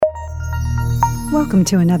Welcome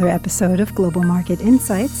to another episode of Global Market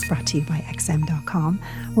Insights, brought to you by XM.com,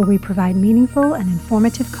 where we provide meaningful and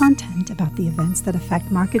informative content about the events that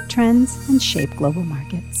affect market trends and shape global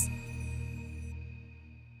markets.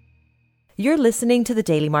 You're listening to the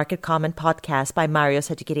Daily Market Comment podcast by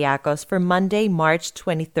Marios Hadjikyriacos for Monday, March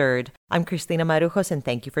 23rd. I'm Christina Marujos, and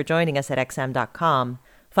thank you for joining us at XM.com.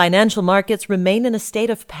 Financial markets remain in a state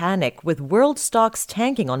of panic, with world stocks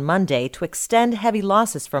tanking on Monday to extend heavy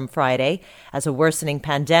losses from Friday, as a worsening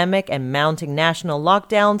pandemic and mounting national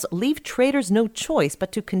lockdowns leave traders no choice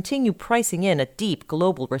but to continue pricing in a deep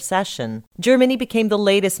global recession. Germany became the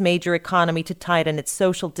latest major economy to tighten its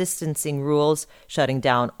social distancing rules, shutting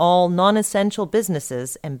down all non-essential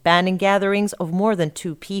businesses and banning gatherings of more than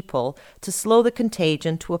 2 people to slow the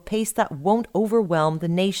contagion to a pace that won't overwhelm the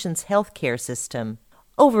nation's healthcare system.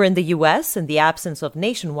 Over in the U.S., in the absence of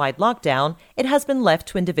nationwide lockdown, it has been left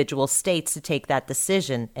to individual states to take that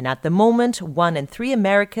decision, and at the moment, 1 in 3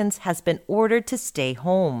 Americans has been ordered to stay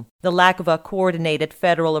home. The lack of a coordinated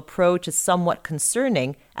federal approach is somewhat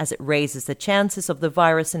concerning, as it raises the chances of the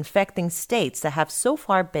virus infecting states that have so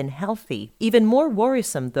far been healthy. Even more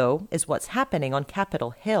worrisome, though, is what's happening on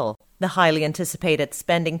Capitol Hill. The highly anticipated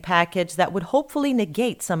spending package that would hopefully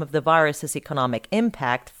negate some of the virus's economic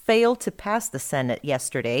impact failed to pass the Senate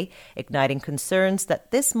yesterday, igniting concerns that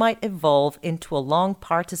this might evolve into a long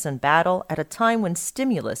partisan battle at a time when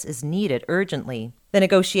stimulus is needed urgently. The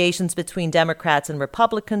negotiations between Democrats and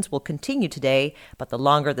Republicans will continue today, but the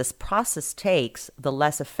longer this process takes, the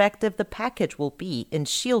less effective the package will be in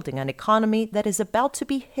shielding an economy that is about to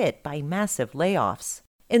be hit by massive layoffs.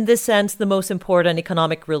 In this sense, the most important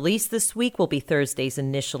economic release this week will be Thursday's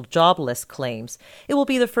initial jobless claims. It will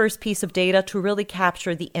be the first piece of data to really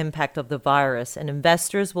capture the impact of the virus, and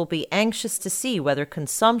investors will be anxious to see whether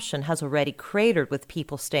consumption has already cratered with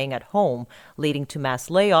people staying at home, leading to mass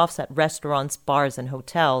layoffs at restaurants, bars, and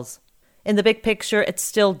hotels. In the big picture, it's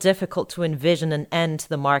still difficult to envision an end to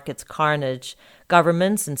the market's carnage.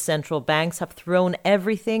 Governments and central banks have thrown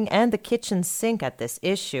everything and the kitchen sink at this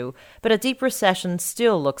issue, but a deep recession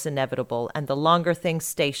still looks inevitable, and the longer things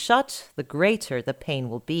stay shut, the greater the pain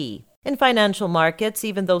will be. In financial markets,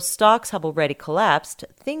 even though stocks have already collapsed,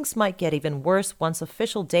 things might get even worse once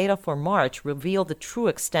official data for March reveal the true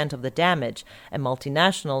extent of the damage, and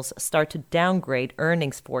multinationals start to downgrade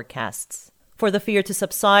earnings forecasts. For the fear to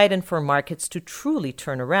subside and for markets to truly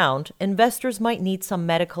turn around, investors might need some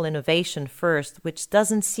medical innovation first, which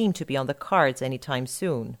doesn't seem to be on the cards anytime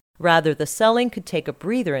soon. Rather, the selling could take a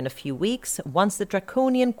breather in a few weeks once the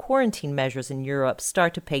draconian quarantine measures in Europe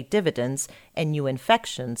start to pay dividends and new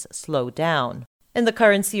infections slow down. In the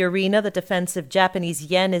currency arena, the defensive Japanese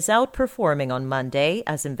yen is outperforming on Monday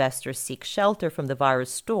as investors seek shelter from the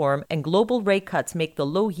virus storm and global rate cuts make the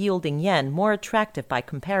low-yielding yen more attractive by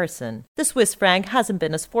comparison. The Swiss franc hasn't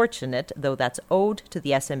been as fortunate, though that's owed to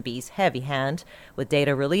the SNB's heavy hand, with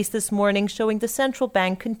data released this morning showing the central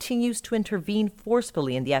bank continues to intervene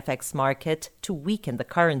forcefully in the FX market to weaken the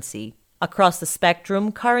currency. Across the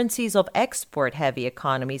spectrum, currencies of export-heavy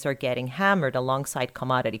economies are getting hammered alongside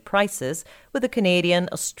commodity prices, with the Canadian,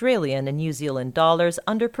 Australian, and New Zealand dollars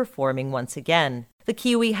underperforming once again. The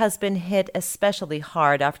Kiwi has been hit especially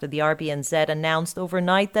hard after the RBNZ announced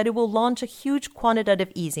overnight that it will launch a huge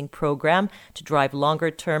quantitative easing program to drive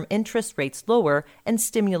longer-term interest rates lower and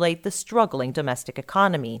stimulate the struggling domestic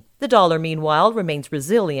economy. The dollar, meanwhile, remains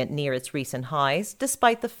resilient near its recent highs,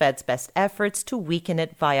 despite the Fed's best efforts to weaken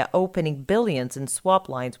it via opening billions in swap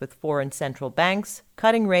lines with foreign central banks,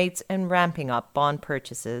 cutting rates, and ramping up bond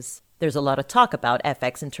purchases. There's a lot of talk about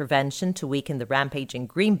FX intervention to weaken the rampaging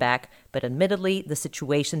greenback, but admittedly, the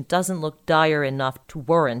situation doesn't look dire enough to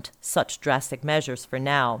warrant such drastic measures for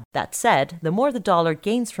now. That said, the more the dollar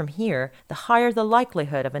gains from here, the higher the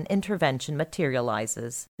likelihood of an intervention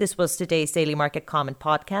materializes. This was today's Daily Market Comment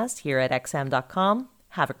podcast here at XM.com.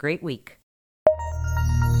 Have a great week.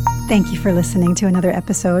 Thank you for listening to another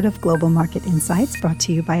episode of Global Market Insights, brought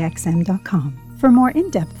to you by XM.com. For more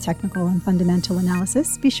in-depth technical and fundamental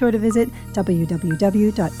analysis, be sure to visit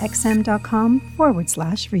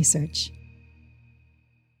www.xm.com/research.